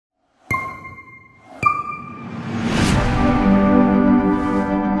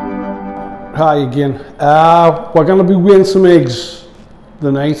Hi again. We're going to be weighing some eggs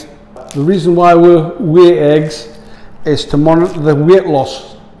tonight. The reason why we weigh eggs is to monitor the weight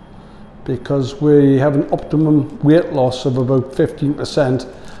loss, because we have an optimum weight loss of about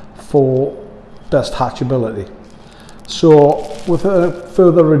 15% for best hatchability. So without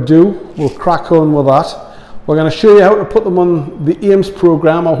further ado, we'll crack on with that. We're going to show you how to put them on the AIMS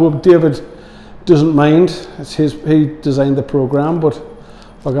program. I hope David doesn't mind. He designed the program, but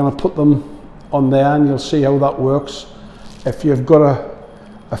we're going to put them on there and you'll see how that works. If you've got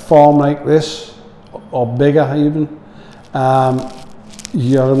a farm like this, or bigger even,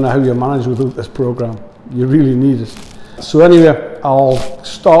 you don't know how you manage without this program. You really need it. So anyway, I'll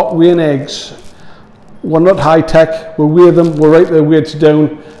start weighing eggs. We're not high tech, we'll weigh them, we'll write their weights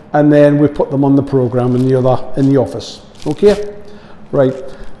down, and then we put them on the program in the office. Okay? Right.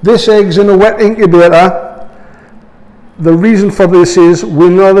 This egg's in a wet incubator. The reason for this is we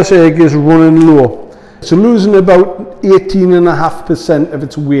know this egg is running low. It's losing about 18.5% of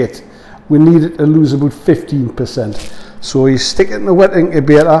its weight. We need it to lose about 15%. So you stick it in the wet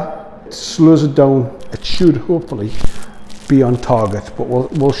incubator, it slows it down. It should hopefully be on target, but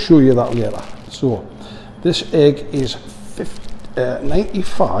we'll show you that later. So this egg is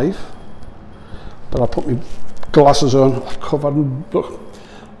 95, but I'll put my glasses on.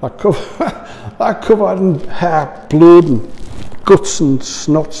 They're covered in hair, blood and guts and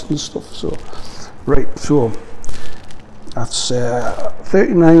snots and stuff. So right, so that's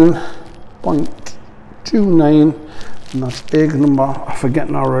 39.29, and that's egg number, I'm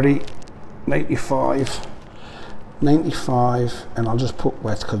forgetting already, 95, and I'll just put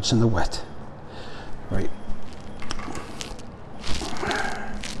wet because it's in the wet. Right.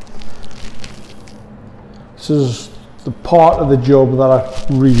 This is the part of the job that I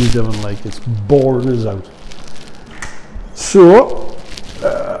really don't like. It's boring as out. So,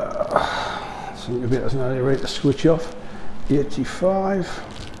 maybe that's not ready to switch off. 85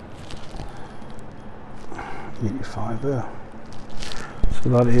 there. So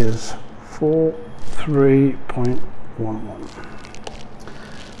that is 43.11.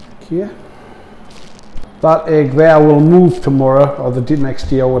 Okay. That egg there will move tomorrow or the next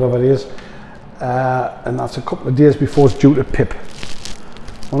day or whatever it is. And that's a couple of days before it's due to pip.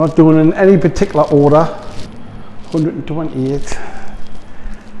 We're not doing in any particular order. 128.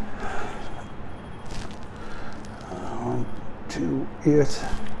 128.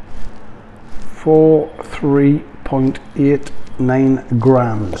 43.89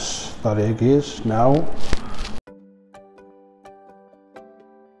 grams. That egg is now.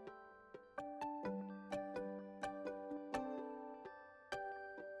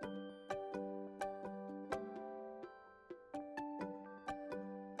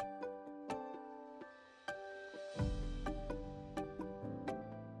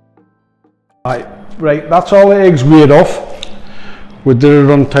 Right, that's all the eggs weighed off. We did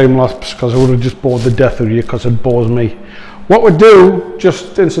it on time lapse because I would have just bored the death of you because it bores me. What we do,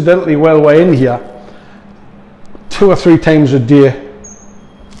 just incidentally while we're in here, 2 or 3 times a day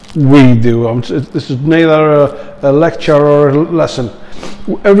we do. This is neither a lecture or a lesson.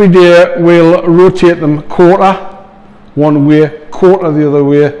 Every day we'll rotate them quarter one way, quarter the other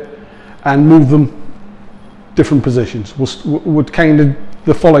way, and move them different positions. We'll kind of,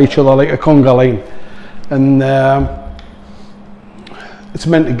 they follow each other like a conga line, and it's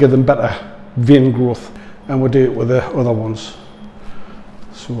meant to give them better vein growth, and we'll do it with the other ones.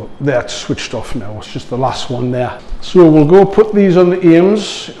 So that's switched off now, it's just the last one there. So we'll go put these on the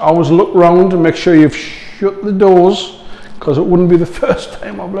AIMS. Always look round and make sure you've shut the doors, because it wouldn't be the first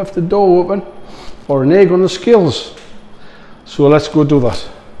time I've left the door open or an egg on the scales. So let's go do that.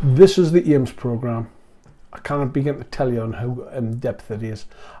 This is the AIMS program. I can't begin to tell you on how in depth it is.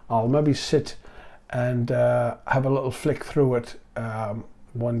 I'll maybe sit and have a little flick through it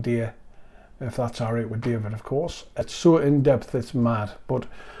one day, if that's all right with David, of course. It's so in depth, it's mad. But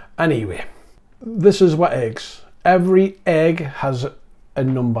anyway, this is what eggs. Every egg has a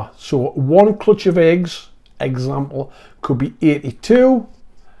number. So one clutch of eggs, example, could be 82,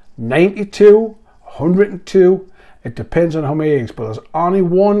 92, 102. It depends on how many eggs, but there's only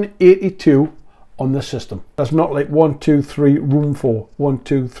one 82 on the system. That's not like 1, 2, 3, room 4, 1,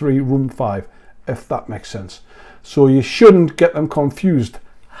 2, 3, room 5, if that makes sense. So you shouldn't get them confused.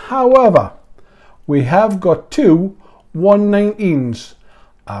 However, we have got 2 119s.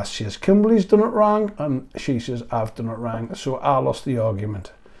 She says Kimberly's done it wrong, and she says I've done it wrong, so I lost the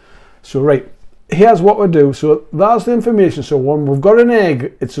argument. So right, here's what we do. So that's the information. So when we've got an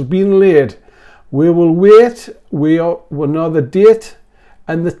egg, it's been laid, we will wait, we'll know the date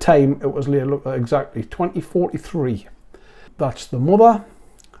and the time it was laid. Look, exactly 2043. That's the mother,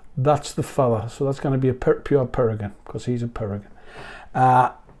 That's the feather, so that's going to be a pure Peregrine, because he's a Peregrine.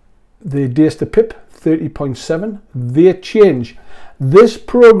 The days to pip, 30.7. They change. This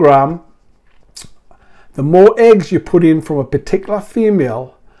program, the more eggs you put in from a particular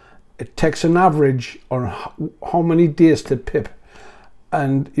female, it takes an average on how many days to pip.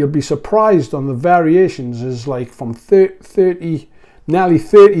 And you'll be surprised on the variations, is like from 30, nearly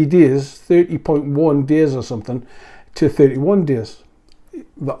 30 days, 30.1 days or something, to 31 days.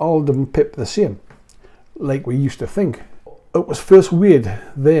 All of them pip the same, like we used to think. It was first weighed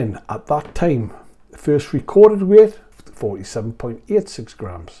then, at that time, the first recorded weight, 47.86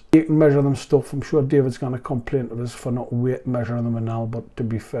 grams. You can measure them stuff. I'm sure David's going to complain to us for not measuring them now, but to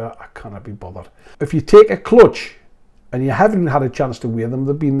be fair, I cannot be bothered. If you take a clutch and you haven't had a chance to weigh them,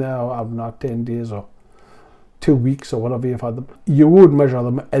 they've been there, I don't know, 10 days or 2 weeks or whatever you've had them, you would measure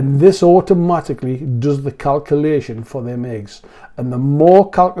them, and this automatically does the calculation for them eggs. And the more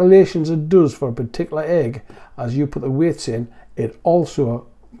calculations it does for a particular egg, as you put the weights in, it also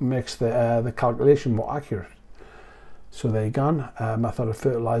makes the calculation more accurate. So there you go. Method of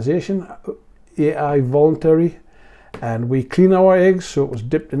fertilization, AI voluntary, and we clean our eggs, so it was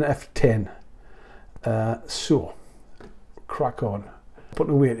dipped in F10. So crack on, put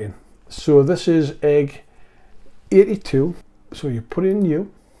the weight in. So this is egg 82, so you put in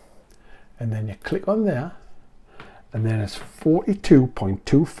U, and then you click on there, and then it's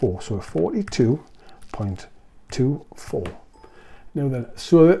 42.24, so 42.24. Now then,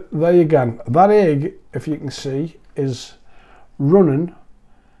 so there you go. That egg, if you can see, is running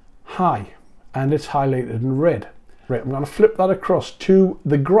high, and it's highlighted in red. Right, I'm going to flip that across to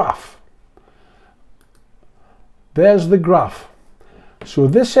the graph. There's the graph. So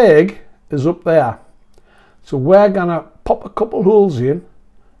this egg is up there. So we're going to pop a couple holes in,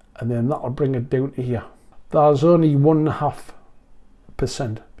 and then that'll bring it down to here. There's only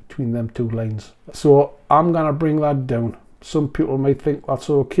 1.5% between them two lines. So I'm going to bring that down. Some people might think that's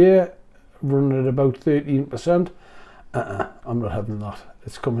okay, running at about 13%. I'm not having that.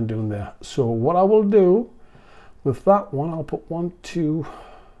 It's coming down there. So what I will do with that one, I'll put 1, 2, I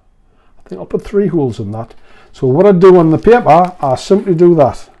think I'll put 3 holes in that. So what I do on the paper, I simply do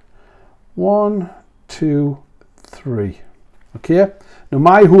that. 1, 2, 3. Okay, now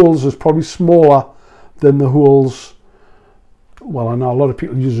my holes is probably smaller than the holes. Well, I know a lot of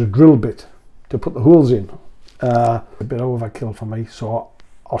people use a drill bit to put the holes in. A bit overkill for me, so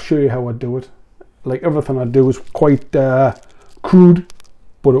I'll show you how I do it. Like everything I do is quite crude,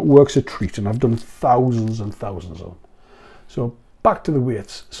 but it works a treat, and I've done thousands and thousands of them. So back to the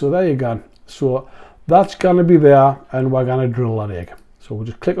weights. So there you go. So that's going to be there, and we're going to drill that egg. So we'll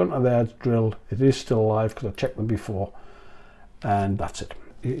just click onto there, it's drilled. It is still alive because I checked them before. And that's it,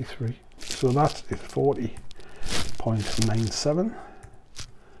 83. So that is 40.97.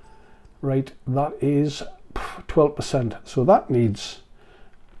 Right, that is 12%. So that needs,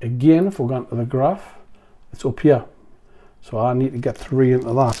 again, if we're going to the graph, it's up here. So I need to get 3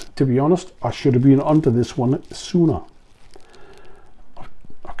 into that. To be honest, I should have been onto this one sooner.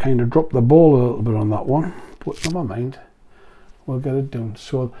 I kind of dropped the ball a little bit on that one, but never mind. We'll get it done.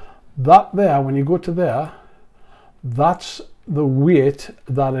 So that there, when you go to there, that's the weight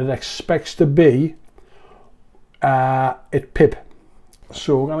that it expects to be at pip.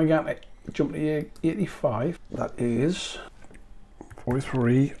 So we're going to jump to 85. That is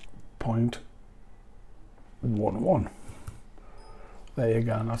 43.11. There you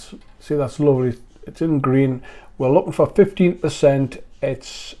go. And see, that's lovely. It's in green. We're looking for 15%.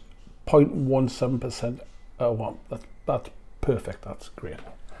 It's 0.17%. Oh, well, that's perfect. That's great.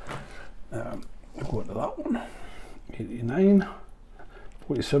 Go to that one. 89.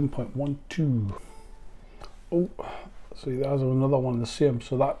 47.12. Oh, see, there's another one the same.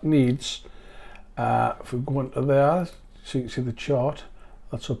 So that needs, if we go into there, so you can see the chart,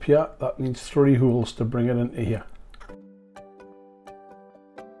 that's up here. That needs 3 holes to bring it into here.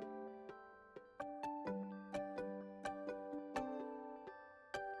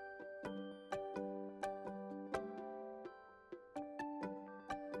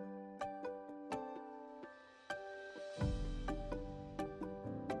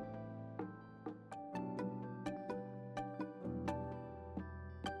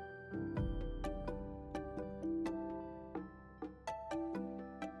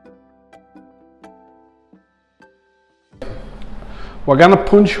 We're going to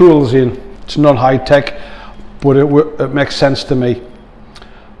punch holes in. It's not high tech, but it makes sense to me.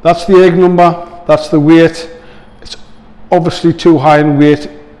 That's the egg number, that's the weight. It's obviously too high in weight.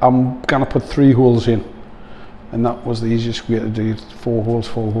 I'm going to put 3 holes in, and that was the easiest way to do it. 4 holes,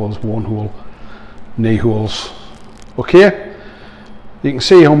 4 holes, 1 hole, knee holes. Okay, You can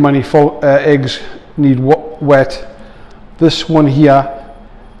see how many eggs need wet. This one here,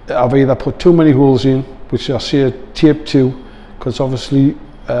 I've either put too many holes in, which I say tape to, because obviously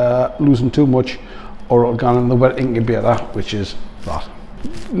losing too much, or it'll go in the wet incubator, which is that.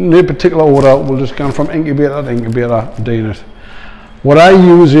 No particular order, we'll just go from incubator to incubator, doing it. What I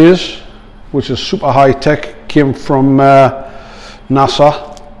use is, which is super high tech, came from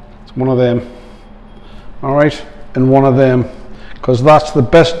NASA. It's one of them. All right, and one of them, because that's the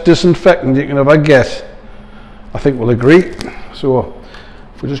best disinfectant you can ever get. I think we'll agree. So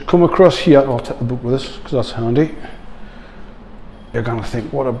if we just come across here, I'll take the book with us because that's handy. You're going to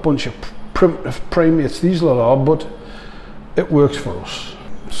think, what a bunch of primitive primates these lot are, but it works for us.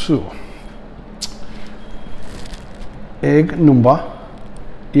 So, egg number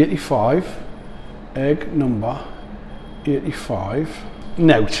 85, egg number 85,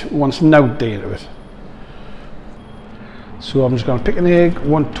 note, wants note data to it. So I'm just going to pick an egg,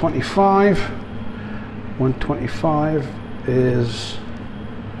 125, 125 is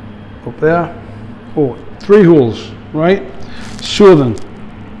up there, oh, 3 holes, right? So then,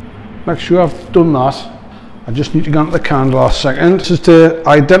 make sure I've done that. I just need to go into the can last second. This is to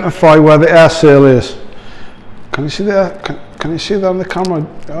identify where the air sail is. Can you see that? Can you see that on the camera?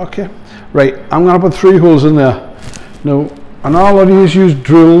 Okay. Right, I'm going to put 3 holes in there. Now, I know a lot of you use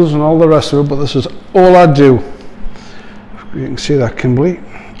drills and all the rest of it, but this is all I do. You can see that, Kimberly.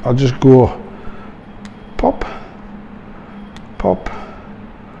 I'll just go pop, pop,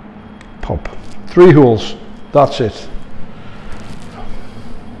 pop. 3 holes. That's it.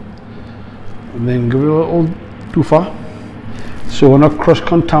 And then give it a little doofer, so we're not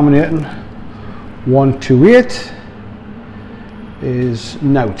cross-contaminating. 128 is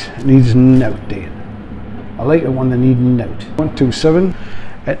note, it needs note there. I like it when they need note. 127,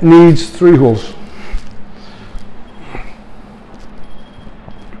 it needs 3 holes.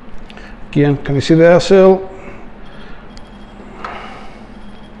 Again, can you see the air sail?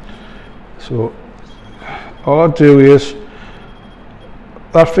 So all I do is,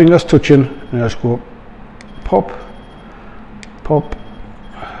 that finger's touching, and I just go pop, pop,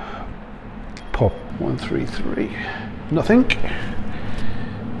 pop. 133, nothing.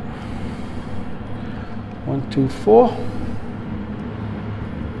 124,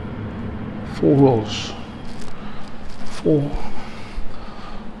 4 rolls,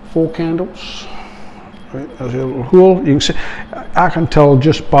 4 candles. Right, there's a little hole. You can see, I can tell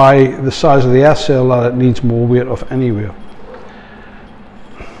just by the size of the air sail that it needs more weight off anywhere.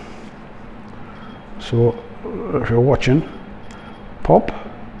 So if you're watching, pop,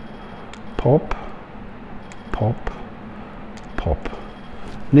 pop, pop, pop.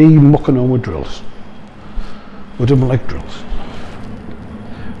 Knee mucking on with drills. We don't like drills.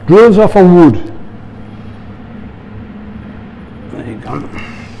 Drills are for wood. There you go.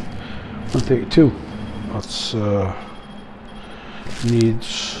 132. That's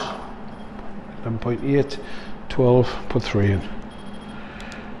needs 11.8, 12. Put 3 in.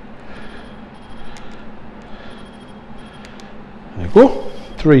 There you go,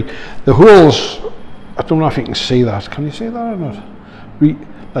 3. The holes, I don't know if you can see that. Can you see that or not?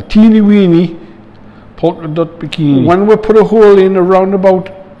 A teeny weeny polka dot bikini. When we put a hole in around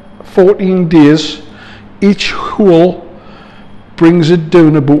about 14 days, each hole brings it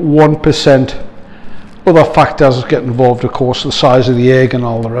down about 1%. Other factors get involved, of course, the size of the egg and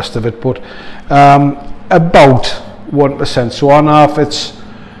all the rest of it, but about 1%. So I know if it's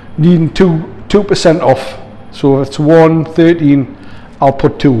needing 2% off. So if it's 113, I'll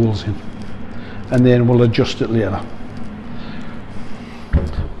put 2 holes in, and then we'll adjust it later.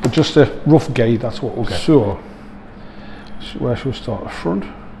 But just a rough guide, that's what we'll get. So where should we start? The front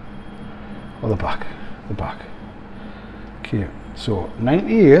or the back? The back. Okay, so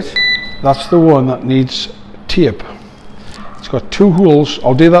 98, that's the one that needs tape. It's got 2 holes.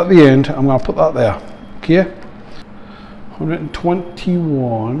 I'll do that at the end. I'm going to put that there. Okay,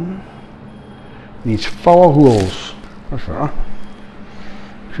 121 needs 4 holes. That's right.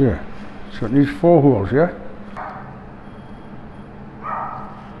 Sure. So it needs 4 holes, yeah?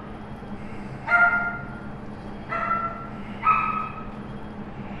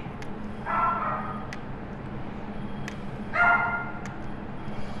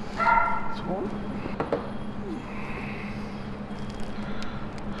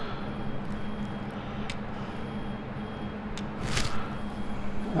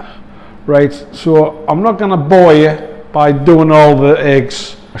 Right, so I'm not going to bore you by doing all the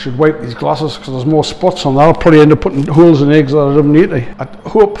eggs. I should wipe these glasses because there's more spots on that. I'll probably end up putting holes in eggs that I don't need to. I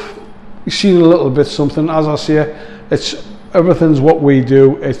hope you've seen a little bit something. As I say, everything's what we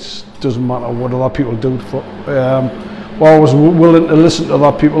do. It doesn't matter what other people do. always willing to listen to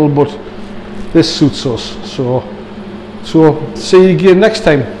other people, but this suits us. So see you again next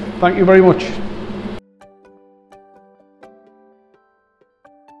time. Thank you very much.